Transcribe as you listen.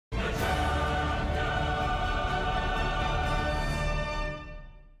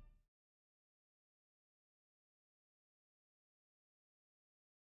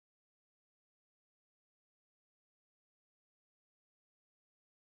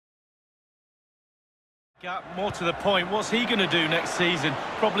More to the point, what's he going to do next season?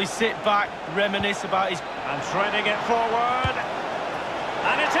 Probably sit back, reminisce about his... And threading it forward.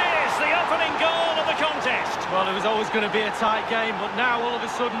 And it is the opening goal of the contest. Well, it was always going to be a tight game, but now all of a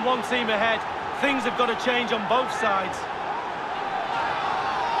sudden one team ahead. Things have got to change on both sides.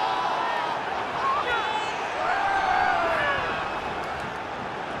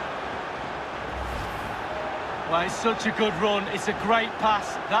 Well, it's such a good run. It's a great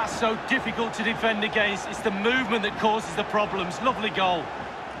pass. That's so difficult to defend against. It's the movement that causes the problems. Lovely goal.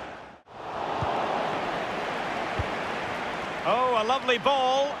 Oh, a lovely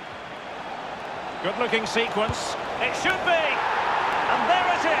ball. Good-looking sequence. It should be. And there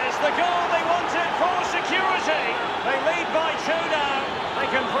it is, the goal they wanted for security. They lead by 2 now. They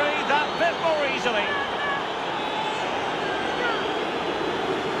can breathe that bit more easily.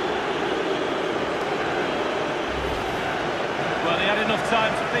 Well, he had enough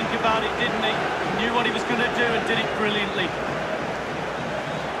time to think about it, didn't he? He knew what he was going to do and did it brilliantly.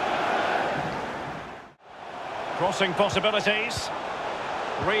 Crossing possibilities.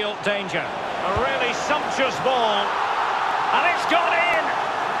 Real danger. A really sumptuous ball. And it's gone in!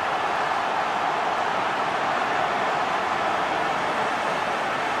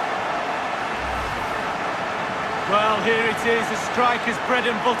 Well, here it is, a striker's bread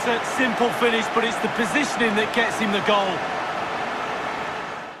and butter, simple finish, but it's the positioning that gets him the goal.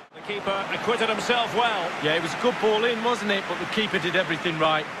 The keeper acquitted himself well. Yeah, it was a good ball in, wasn't it? But the keeper did everything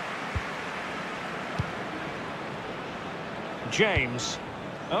right. James.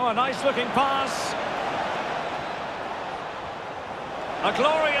 Oh, a nice-looking pass. A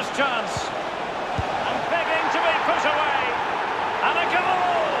glorious chance. And begging to be put away. And a goal!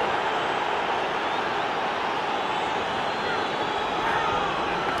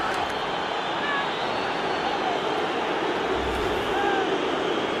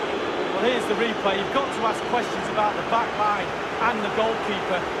 Well, here's the replay. You've got to ask questions about the back line and the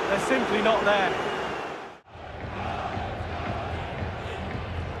goalkeeper. They're simply not there.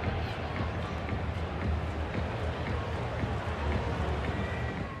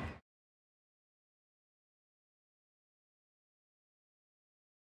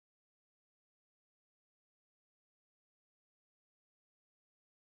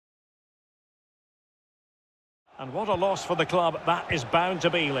 And what a loss for the club that is bound to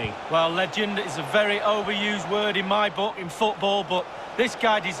be, Lee. Well, legend is a very overused word in my book, in football, but this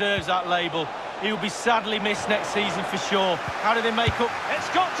guy deserves that label. He'll be sadly missed next season for sure. How do they make up? It's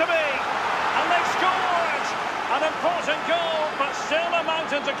got to be! And they've scored! An important goal, but still a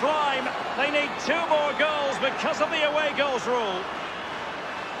mountain to climb. They need 2 more goals because of the away goals rule.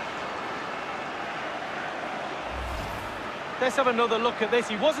 Let's have another look at this.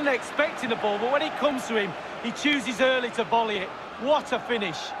 He wasn't expecting the ball, but when it comes to him, he chooses early to volley it. What a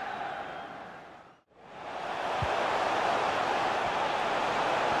finish.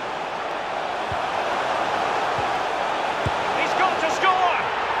 He's got to score!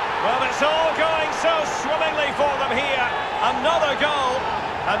 Well, it's all going so swimmingly for them here. Another goal.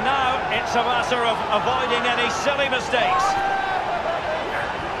 And now it's a matter of avoiding any silly mistakes.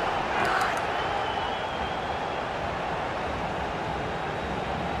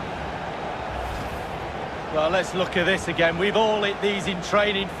 Well, let's look at this again. We've all hit these in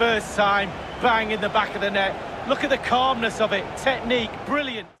training. First time, bang in the back of the net. Look at the calmness of it. Technique,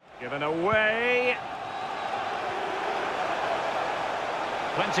 brilliant. Given away.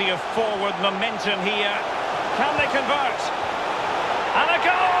 Plenty of forward momentum here. Can they convert? And a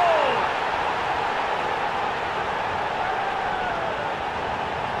goal!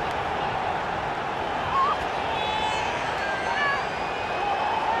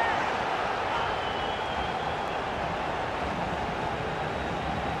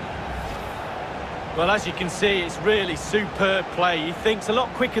 Well, as you can see, it's really superb play. He thinks a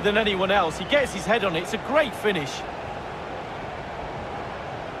lot quicker than anyone else. He gets his head on it. It's a great finish.